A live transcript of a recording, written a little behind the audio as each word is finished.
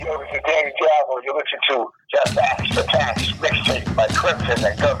you listen to Just Axe the Tax mixtape by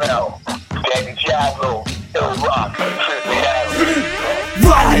CrimZn-Gov, Danny Diablo, Ill Rock,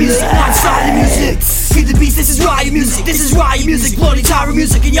 Riot music, not silent music. Feed the beats, this is riot music. This is riot music, bloody tyrant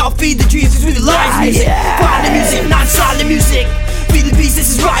music, and y'all feed the dreams with the lies music. Violent music, not silent music. Feed the beats,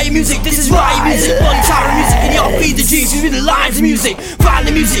 this is riot music. This is riot music, bloody tyrant music, and y'all feed the dreams with the lies music.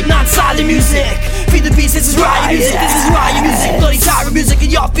 Violent music, not silent music. Feed the beats, this is riot music. This is riot music, bloody tyrant music,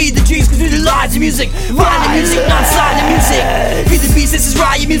 and y'all feed the dreams with the lies music. Violent music, not silent music. Feed the beats, this is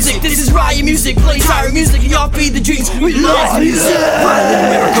riot music. This is riot music, bloody tyrant music, and y'all feed the dreams with the lies music.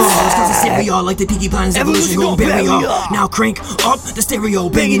 Violent America, cause it's stereo like the Peaky Blinders evolution gon' bury y'all. Now crank up the stereo,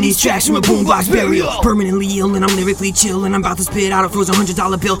 banging these tracks from a boombox burial. Permanently ill and I'm lyrically chill, and I'm about to spit out a frozen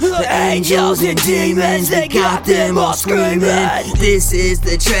 $100 bill. The angels and demons, they got them all screaming. This is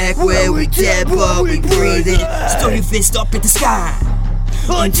the track where we dead but we breathing. So throw your fist up at the sky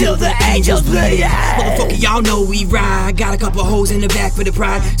until the angels play. Motherfucker, y'all know we ride. Got a couple hoes in the back for the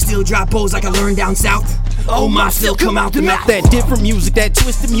pride. Still drop O's like I learned down south. Oh my, still come out the mouth. That different music, that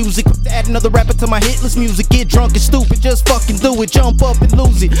twisted music. Add another rapper to my hitless music. Get drunk and stupid, just fucking do it. Jump up and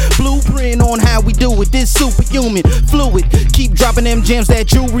lose it. Blueprint on how we do it. This superhuman, fluid. Keep dropping them gems, that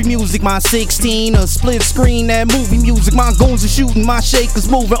jewelry music. My 16, a split screen, that movie music. My goons are shooting, my shakers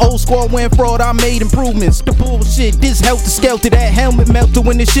moving. Old squad went fraud, I made improvements. The bullshit, this helter skelter. That helmet melted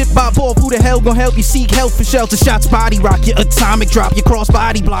when the shit pop off. Who the hell gon' help you seek help for shelter? Shots body rock you, atomic drop you, cross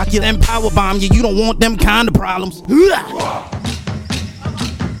body block you, then power bomb you. You don't want them kind of problems.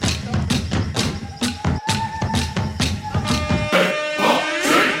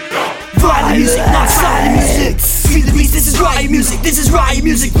 Violent music, not silent music. Feed the beats, this is riot music. This is riot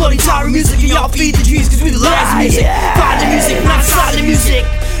music, bloody tyrant music, and y'all feed the dreams cause we the lies music. Violent music, not silent music.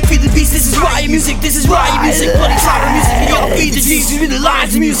 Feed the beats, this is riot music. This is riot music, bloody tyrant music, and y'all feed the dreams cause we the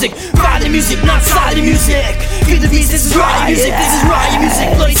lies music. Violent music, not silent music. Feed the beats, this is riot music. This is riot music,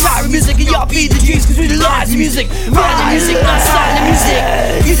 bloody tyrant music, and y'all feed the dreams cause we the lies music. Violent music, not silent music.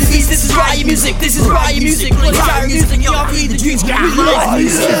 Feed the beats, this is riot music. This is riot music, bloody tyrant music, and y'all feed the dreams cause we the lies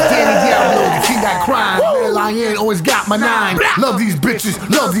music. Danny Diablo, the king got crime. Lion always got my nine. Love these bitches,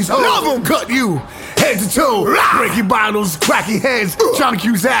 love these hoes. Love them, cut you head to toe. Breaking bottles, cracking heads. John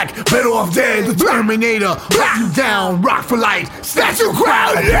Cusack, better off dead. The Terminator, lock you down. Rock for light, snatch your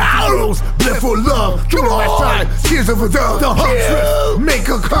crowd. Arrows, bled for love. Kill on that side, tears of a dove. The huntress, make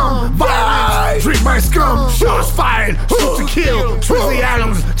her come. Violence, drink my scum. Shots fired, shoot to kill. Twisty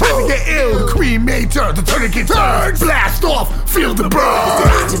Adams, time to get ill. The cremator, the tourniquet turn. Blast off, feel the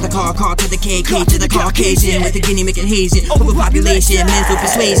burn. To the car to the KK, to the Caucasian, with the guinea making hazing. Overpopulation, mental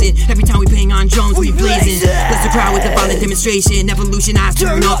persuasion. Every time we bang on drums, we blazing. Bless the crowd with a violent demonstration. Evolutionize,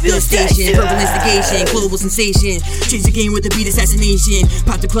 turn up the station. Verbal instigation, global sensation. Change the game with the beat assassination.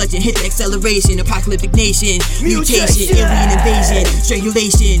 Pop the clutch and hit the acceleration. Apocalyptic nation, mutation, alien invasion,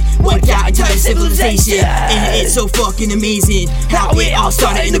 strangulation. Wiped out entire civilization. And it's so fucking amazing how it all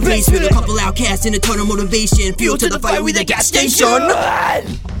started in the basement. A couple outcasts and a ton of motivation. Fuel to the fire with a gas station.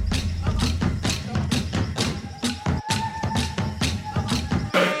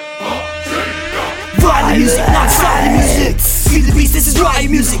 Violent music, not silent music. Feed the beats, this is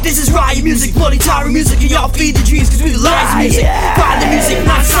riot music. This is riot music, bloody tyrant music, and y'all feed the dreams cause we the lies music. Violent music,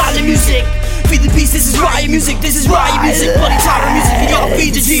 not silent music. Feed the beats, this is riot music. This is riot music, bloody tyrant music, and y'all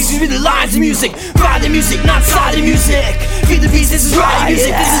feed the dreams cause we the lies music. Violent music, not silent music. Feed the beats, this is riot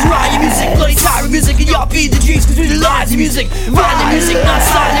music. This is riot music, bloody tyrant music, and y'all feed the dreams cause we the lies music. Violent music, not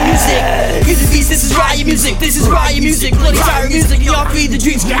silent music. Feed the beats, this is riot music. This is riot music, bloody tyrant music, and y'all feed the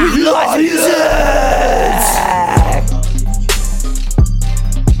dreams cause we the lies music.